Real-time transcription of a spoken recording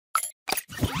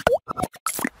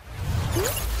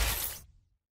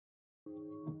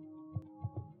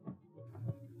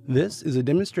This is a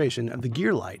demonstration of the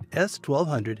GearLight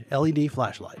S1200 LED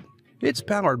flashlight. It's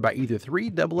powered by either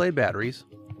 3 AA batteries,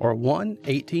 or one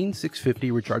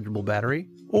 18650 rechargeable battery,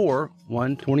 or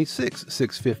one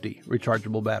 26650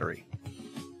 rechargeable battery.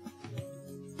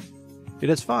 It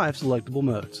has 5 selectable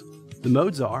modes. The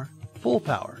modes are full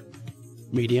power,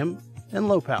 medium and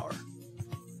low power,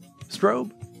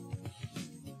 strobe,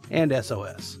 and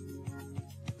SOS.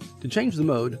 To change the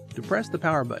mode, depress the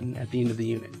power button at the end of the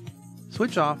unit.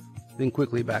 Switch off, then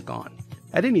quickly back on.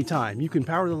 At any time, you can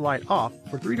power the light off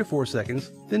for 3 to 4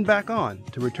 seconds, then back on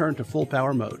to return to full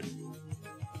power mode.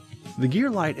 The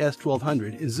GearLight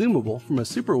S1200 is zoomable from a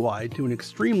super wide to an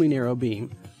extremely narrow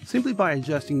beam simply by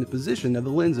adjusting the position of the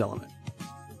lens element.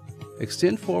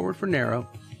 Extend forward for narrow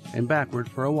and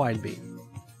backward for a wide beam.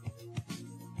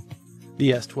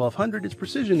 The S1200 is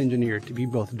precision engineered to be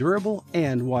both durable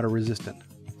and water resistant.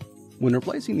 When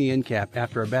replacing the end cap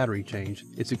after a battery change,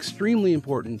 it's extremely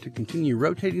important to continue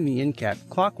rotating the end cap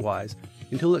clockwise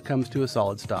until it comes to a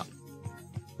solid stop.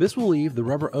 This will leave the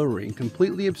rubber O-ring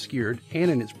completely obscured and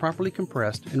in its properly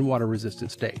compressed and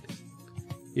water-resistant state.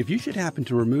 If you should happen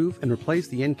to remove and replace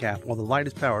the end cap while the light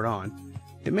is powered on,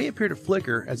 it may appear to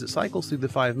flicker as it cycles through the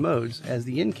 5 modes as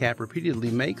the end cap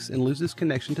repeatedly makes and loses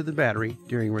connection to the battery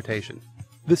during rotation.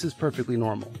 This is perfectly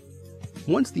normal.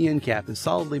 Once the end cap is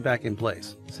solidly back in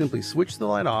place, simply switch the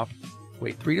light off,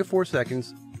 wait 3 to 4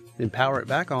 seconds, then power it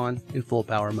back on in full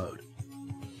power mode.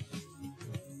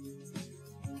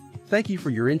 Thank you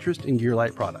for your interest in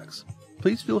GearLight products.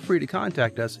 Please feel free to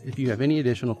contact us if you have any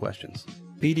additional questions.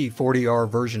 PD40R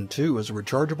version 2 is a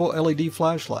rechargeable LED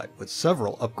flashlight with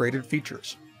several upgraded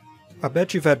features. I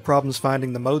bet you've had problems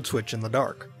finding the mode switch in the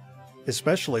dark,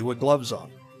 especially with gloves on.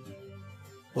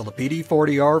 Well, the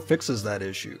PD40R fixes that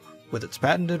issue with its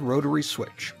patented rotary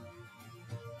switch.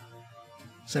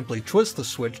 Simply twist the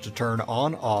switch to turn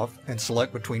on, off, and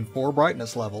select between 4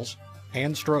 brightness levels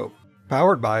and strobe.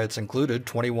 Powered by its included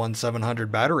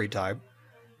 21700 battery type,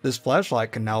 this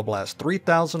flashlight can now blast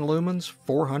 3000 lumens,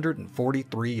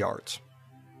 443 yards.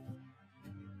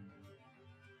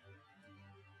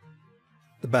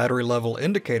 The battery level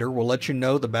indicator will let you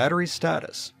know the battery's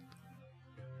status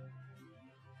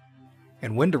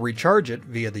and when to recharge it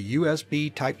via the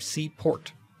USB Type-C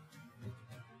port.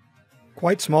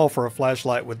 Quite small for a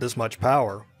flashlight with this much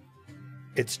power,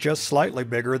 it's just slightly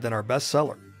bigger than our best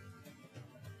seller.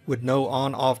 With no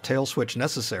on-off tail switch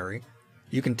necessary,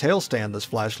 you can tail stand this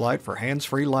flashlight for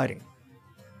hands-free lighting.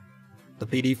 The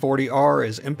PD40R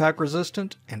is impact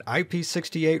resistant and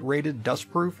IP68 rated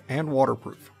dustproof and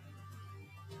waterproof.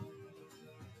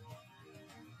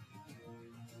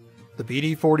 The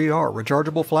PD40R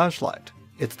rechargeable flashlight.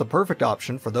 It's the perfect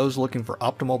option for those looking for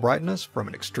optimal brightness from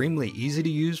an extremely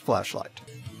easy-to-use flashlight.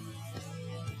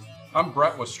 I'm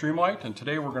Brett with Streamlight, and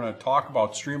today we're going to talk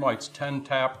about Streamlight's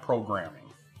 10-tap programming.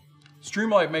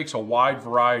 Streamlight makes a wide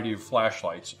variety of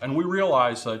flashlights, and we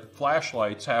realize that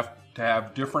flashlights have to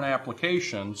have different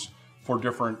applications for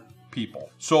different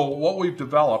people. So what we've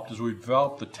developed is we've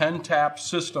developed the 10-tap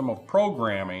system of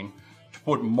programming to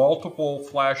put multiple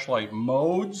flashlight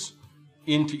modes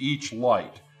into each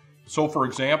light. So for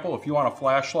example, if you want a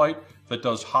flashlight that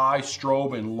does high,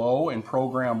 strobe, and low in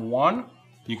program 1,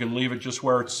 you can leave it just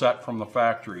where it's set from the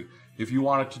factory. If you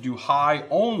want it to do high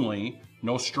only,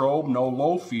 no strobe, no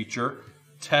low feature,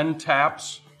 10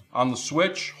 taps on the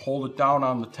switch, hold it down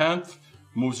on the 10th,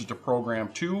 moves it to program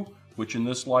 2, which in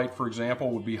this light, for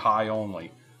example, would be high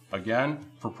only. Again,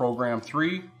 for program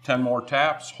 3, 10 more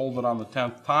taps, hold it on the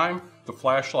 10th time, the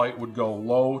flashlight would go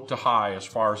low to high as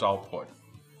far as output.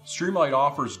 Streamlight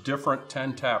offers different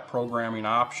 10-tap programming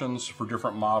options for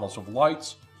different models of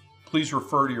lights. Please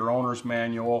refer to your owner's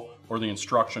manual or the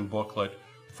instruction booklet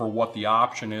for what the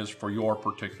option is for your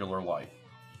particular light.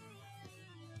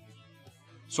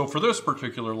 So for this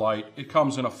particular light, it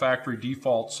comes in a factory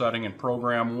default setting in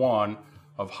program 1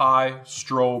 of high,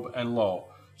 strobe, and low.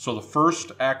 So the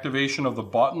first activation of the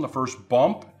button, the first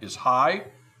bump, is high.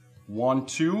 1,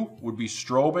 2 would be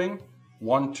strobing.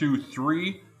 1, 2,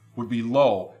 3 would be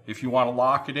low. If you want to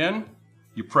lock it in,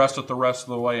 you press it the rest of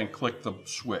the way and click the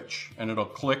switch, and it'll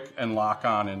click and lock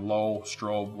on in low,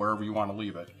 strobe, wherever you want to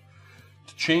leave it.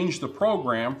 To change the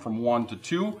program from 1 to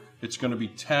 2, it's going to be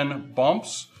 10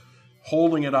 bumps.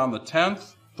 Holding it on the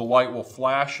 10th, the light will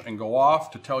flash and go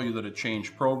off to tell you that it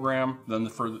changed program. Then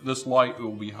for this light, it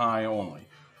will be high only.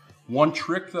 One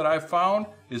trick that I've found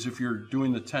is if you're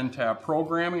doing the 10-tap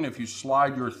programming, if you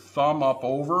slide your thumb up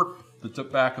over the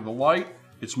back of the light,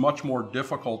 it's much more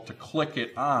difficult to click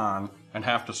it on and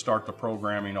have to start the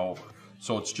programming over.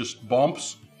 So it's just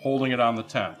bumps, holding it on the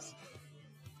 10th.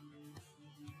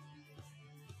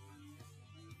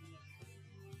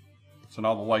 So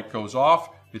now the light goes off.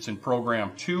 It's in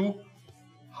program 2,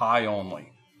 high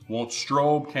only. Won't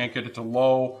strobe, can't get it to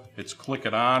low. It's click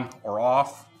it on or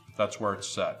off. That's where it's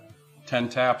set. 10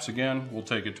 taps again, we'll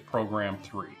take it to program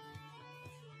 3.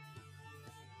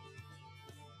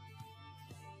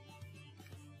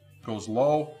 Goes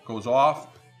low, goes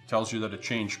off, tells you that it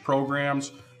changed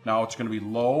programs. Now it's going to be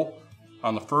low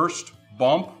on the first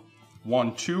bump.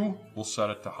 1, 2, we'll set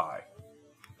it to high.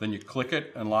 Then you click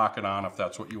it and lock it on if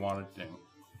that's what you want to do.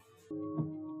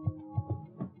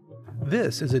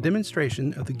 This is a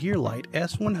demonstration of the GearLight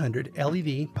S100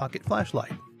 LED pocket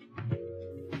flashlight.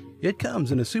 It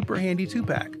comes in a super handy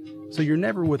 2-pack, so you're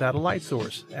never without a light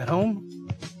source at home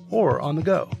or on the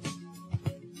go.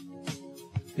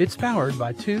 It's powered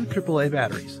by 2 AAA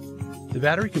batteries. The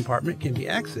battery compartment can be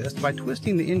accessed by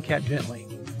twisting the end cap gently.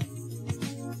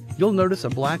 You'll notice a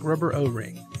black rubber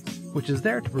O-ring, which is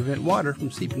there to prevent water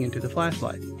from seeping into the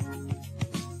flashlight.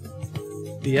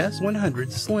 The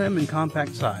S100's slim and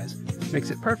compact size makes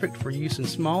it perfect for use in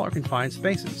small or confined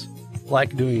spaces,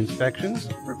 like doing inspections,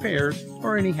 repairs,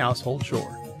 or any household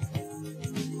chore.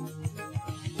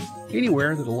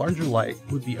 Anywhere that a larger light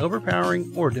would be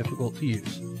overpowering or difficult to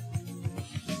use.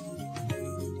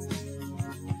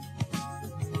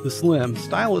 The slim,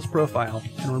 stylish profile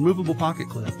and removable pocket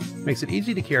clip makes it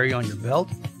easy to carry on your belt,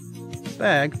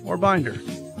 bag, or binder,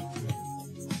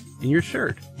 in your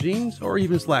shirt, jeans, or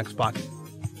even slacks pocket.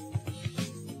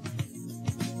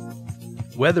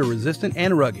 Weather resistant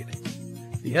and rugged,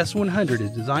 the S100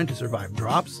 is designed to survive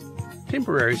drops,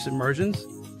 temporary submersions,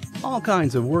 all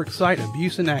kinds of work site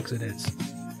abuse and accidents,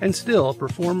 and still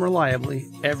perform reliably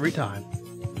every time.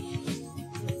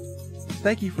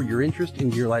 Thank you for your interest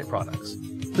in GearLight products.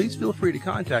 Please feel free to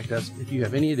contact us if you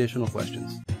have any additional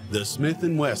questions. The Smith &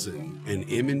 Wesson and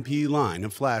M&P line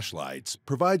of flashlights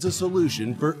provides a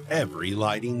solution for every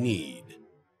lighting need.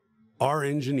 Our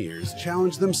engineers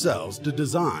challenge themselves to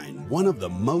design one of the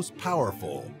most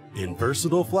powerful and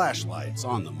versatile flashlights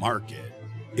on the market.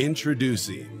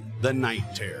 Introducing the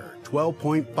Nitecore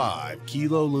 12.5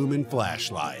 kilo lumen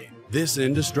flashlight. This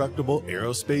indestructible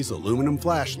aerospace aluminum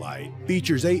flashlight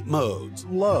features 8 modes: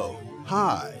 low,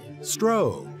 high,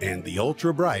 strobe, and the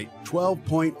ultra-bright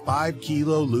 12.5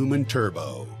 kilo lumen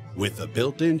turbo. With a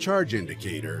built-in charge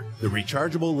indicator, the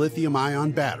rechargeable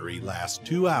lithium-ion battery lasts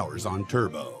 2 hours on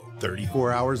turbo,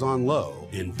 34 hours on low,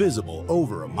 and visible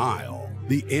over a mile.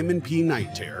 The M&P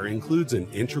Nitecore includes an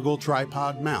integral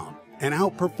tripod mount and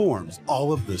outperforms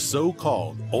all of the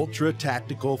so-called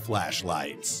ultra-tactical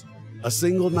flashlights. A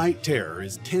single Nitecore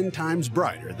is 10 times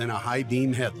brighter than a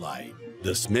high-beam headlight.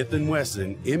 The Smith &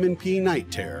 Wesson M&P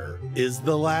Nitecore is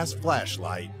the last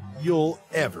flashlight you'll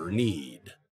ever need.